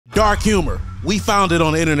Dark humor. We found it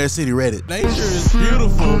on the Internet City Reddit. Nature is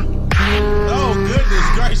beautiful. Oh,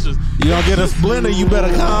 goodness gracious. You gonna get a splinter, you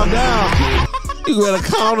better calm down. You better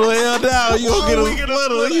calm the hell down. You gonna get a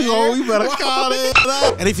splinter. You better calm the hell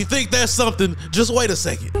down. And if you think that's something, just wait a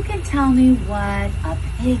second. Who can tell me what a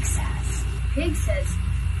pig says? Pig says,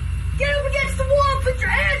 get up against the wall, put your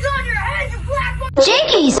hands on your head, you black one.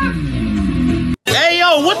 Jinkies! Hey,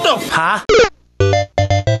 yo, what the? Huh?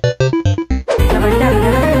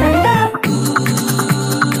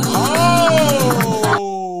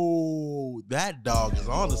 Oh, that dog is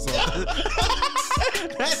on to something.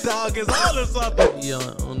 That dog is on to something.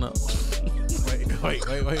 Yelling Uno. Wait.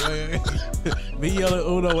 Me yelling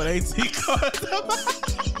Uno with AT cards.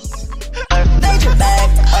 Major bag,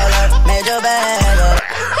 major bag.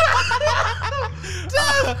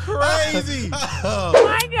 That's crazy. Oh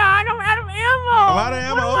my God, I'm out of ammo. I'm out of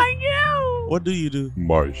ammo. What do I do? What do you do?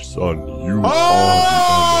 My son, you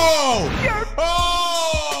Oh!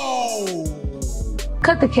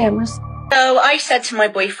 Cut the cameras. So I said to my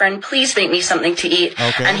boyfriend, please make me something to eat.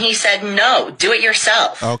 Okay. And he said, no, do it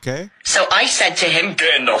yourself. Okay. So I said to him,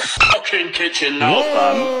 get in the fucking kitchen now,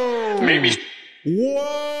 fam. Maybe. Whoa!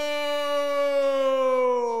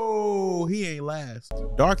 He ain't last.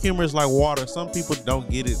 Dark humor is like water. Some people don't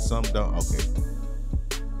get it, some don't. Okay.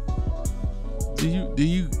 Do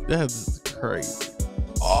you? That's crazy.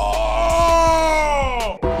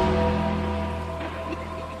 Oh!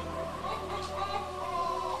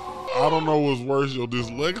 I don't know what's worse, your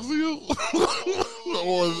dyslexia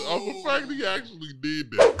or the fact that he actually did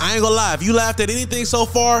that. I ain't gonna lie. If you laughed at anything so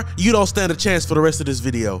far, you don't stand a chance for the rest of this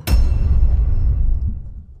video.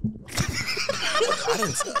 I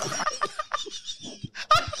didn't.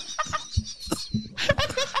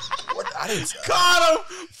 I didn't. Caught him!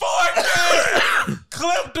 4K!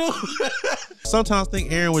 Clipped him! Sometimes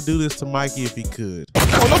think Aaron would do this to Mikey if he could. The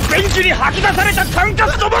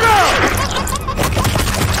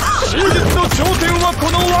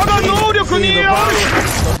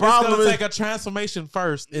problem is take a transformation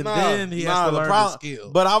first, and then he has to learn the skill.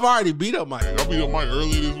 But I've already beat up Mike. I beat up Mike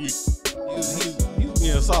earlier this week. He's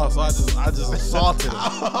being soft, so I just assaulted him.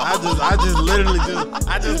 I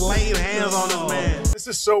just laid hands on this man. This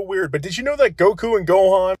is so weird, but did you know that Goku and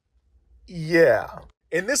Gohan? Yeah.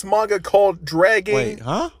 In this manga called Dragging Wait,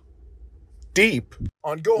 huh? Deep,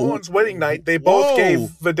 on Gohan's wedding night, they both gave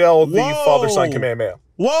Videl the father-son Kamehameha.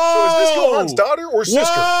 Whoa! So is this Gohan's daughter or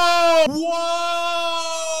sister?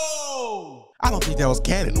 Whoa! I don't think that was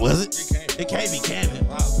canon, was it? It can't be canon.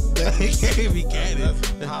 It can't be canon.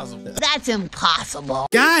 That's impossible.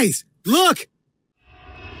 Guys, look!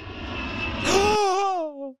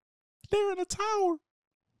 They're in a tower.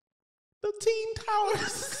 The Teen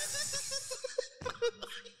Towers.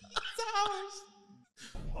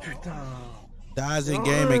 Dies in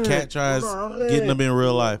game and Cat tries getting them in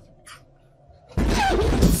real life.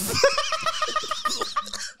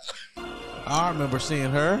 I remember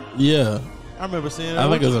seeing her. Yeah. I remember seeing her. I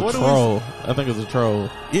think it's a troll.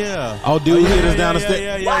 Yeah. Oh, dude, hit us down the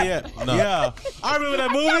stairs. Yeah. No. Yeah. I remember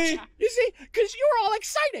that movie. You see, because you were all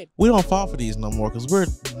excited. We don't fall for these no more because we're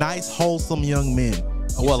nice, wholesome young men.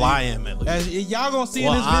 Well, I am at least. As y'all gonna see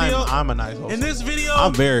in this video, I'm a nice wholesome. in this video,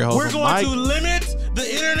 I'm very wholesome. we're going to limit the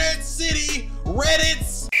Internet City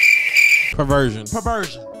Reddit's perversion.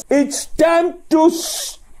 It's time to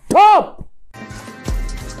stop!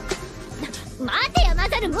 待てよ、マ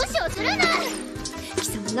ザル無視をするな。貴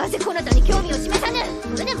様なぜこなたに興味を示さぬ。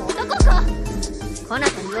胸も男か。こな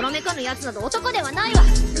たによろめかぬやつなど男ではないわ。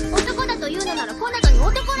男だというのならこなたに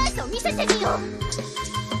男らしさを見せてみよう。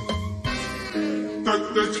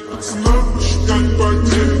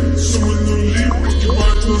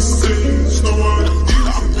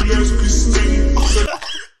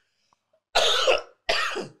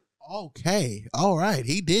 Okay, all right,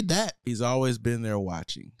 he did that. He's always been there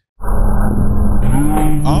watching.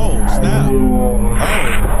 Oh, snap.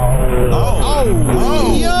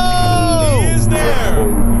 Oh, yo! He is there.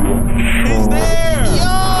 He's there. Yo!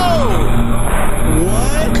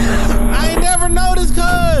 What? I ain't never noticed,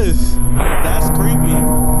 cuz. That's creepy.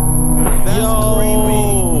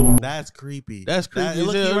 That's creepy. That's creepy.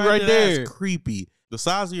 Look right there. That's creepy. The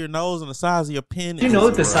size of your nose and the size of your pen. Did you know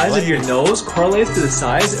that the size of your nose correlates to the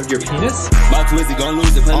size of your penis? My Twizzy gon'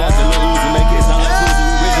 lose it, play out the lose and make it sound like Twizzy.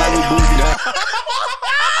 We rich like we boozy.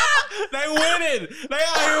 They winning. They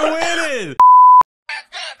out here winning.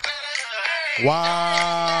 Wow.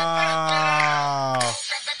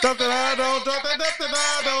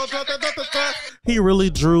 He really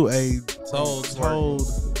drew a toad,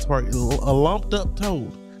 a lumped up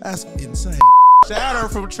toad. That's insane. Shatter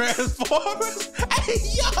from Transformers. Hey,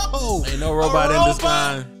 yo. Ain't no robot in this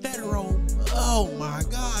line. Oh my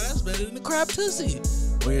God, that's better than the crab tussie.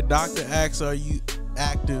 When your doctor asks, are you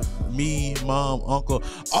active? Me, mom, uncle.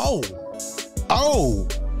 Oh.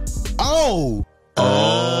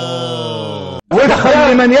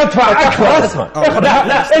 وادخل لمن يدفع أخرس.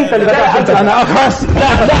 لا أنت اللي بدأت. أنا أخرس. لا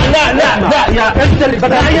يا أنت اللي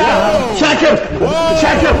بدأت. شاكر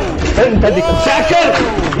أنت اللي شاكر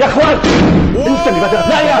يا أخوان. أنت اللي بدأت.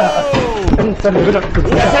 لا يا أنت اللي بدأت.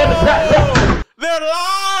 لا. They're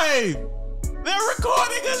live. They're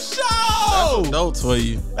recording a show. That's adults for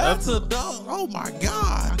you. That's adult. Oh my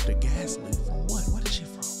God. Dr. Gasly from what? What is she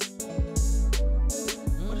from?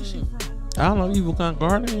 I don't know. Evil Con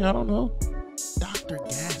Garden. I don't know. Dr.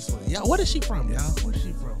 Gasly. Yeah, what is she from, y'all? What is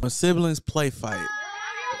she from? When siblings play fight.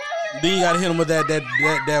 Then you gotta hit him with that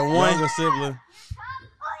one. Younger sibling.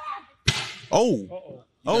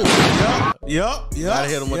 Yup. Gotta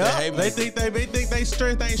hit him with that. Hey, they think they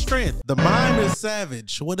strength ain't strength. The mime is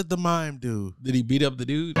savage. What did the mime do? Did he beat up the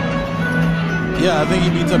dude? Yeah, I think he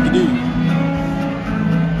beats up the dude.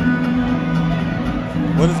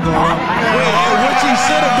 What is going on? Which he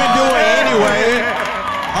should have been doing anyway.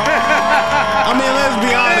 I mean, let's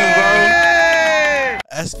be honest, bro.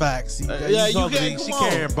 That's facts. You can't. She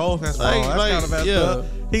carrying both. That's wrong. That's kind of messed up.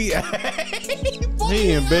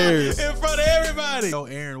 He embarrassed in front of everybody. So,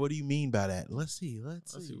 Aaron, what do you mean by that? Let's see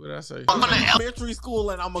what I say. I'm in elementary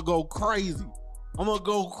school and I'm gonna go crazy. I'm telling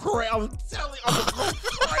you, I'm gonna go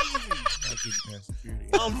crazy. Security.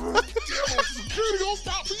 Security don't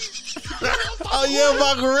stop me. Oh yeah,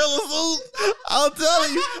 my gorilla suit. I'm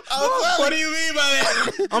telling you. What do you mean by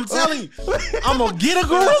that? I'm telling you, I'm gonna get a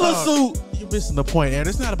gorilla suit. You're missing the point, Aaron.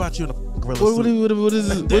 It's not about you in a gorilla suit. What is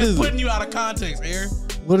it? They're putting you out of context, Aaron.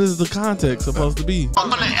 What is the context supposed to be?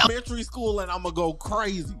 I'm in elementary school and I'm gonna go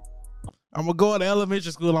crazy. I'm gonna go to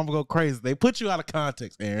elementary school. I'm gonna go crazy. They put you out of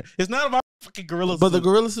context, Aaron. It's not about fucking gorilla suit. But the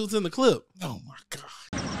gorilla suit's in the clip. Oh my God.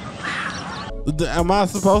 Am I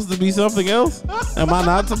supposed to be something else? Am I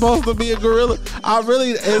not supposed to be a gorilla?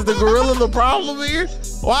 Is the gorilla the problem here?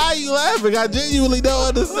 Why are you laughing? I genuinely don't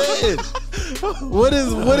understand. What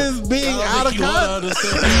is being out of context?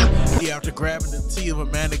 After grabbing the tee of a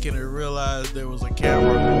mannequin and realized there was a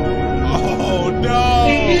camera. Oh no!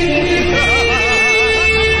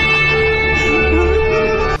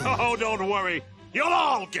 Oh, don't worry. You'll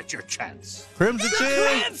all get your chance. Crimson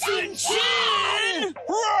Chin! Crimson Chin!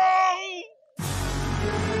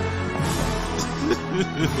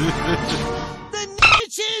 The Ninja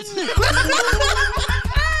Chin!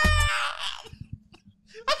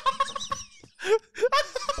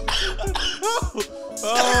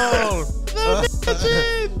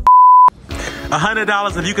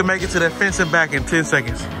 $100 if you can make it to that fence and back in 10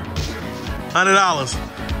 seconds. $100.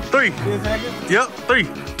 3. 10 seconds? Yep. 3,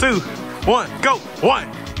 2, 1, go.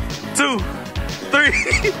 1, 2, 3,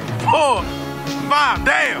 4, 5.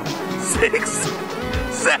 Damn. 6,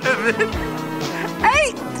 7,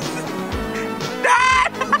 8,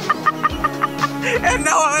 9. And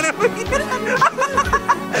no 100.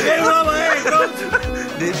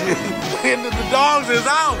 Did you? And the dogs is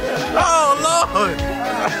out. Oh Lord.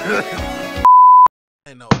 I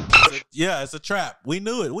know. Yeah, it's a trap. We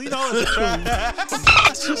knew it. We know it's a trap. I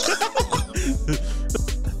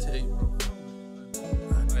tell you, bro.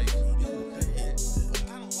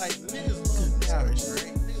 I don't like niggas love Daphne,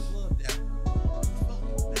 right? Niggas love Daphne.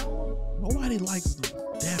 Nobody likes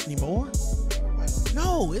Daphne more.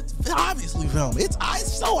 No, it's obviously Velma. It's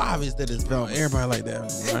so obvious that it's Velma. Everybody like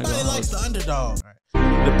that. Everybody likes the underdog. Right.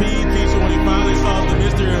 The PE teacher, when he finally solved the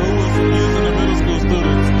mystery of who was using the middle school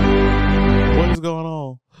students. What is going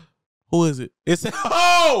on? Who is it? It's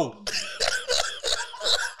oh!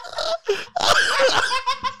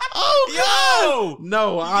 Oh, yo!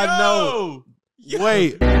 No, I know. Yo.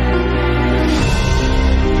 Wait.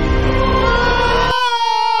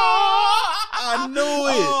 I knew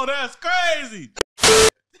it. Oh, that's crazy.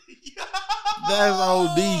 That's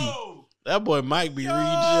OD. That boy Mike be reading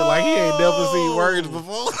shit like he ain't never seen words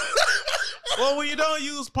before. Well, when you don't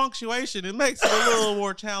use punctuation, it makes it a little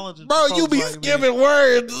more challenging. Bro, you be like skipping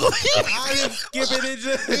words. I didn't skip it. It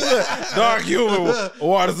just dark humor.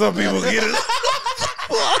 Why do some people get it?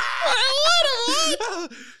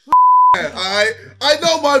 I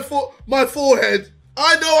know my forehead.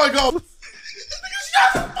 I know I got.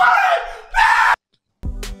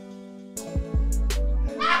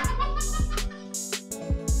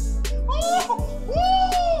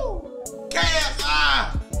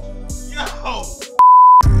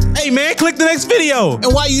 Hey man, click the next video.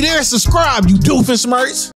 And while you there, subscribe, you doofus smirks.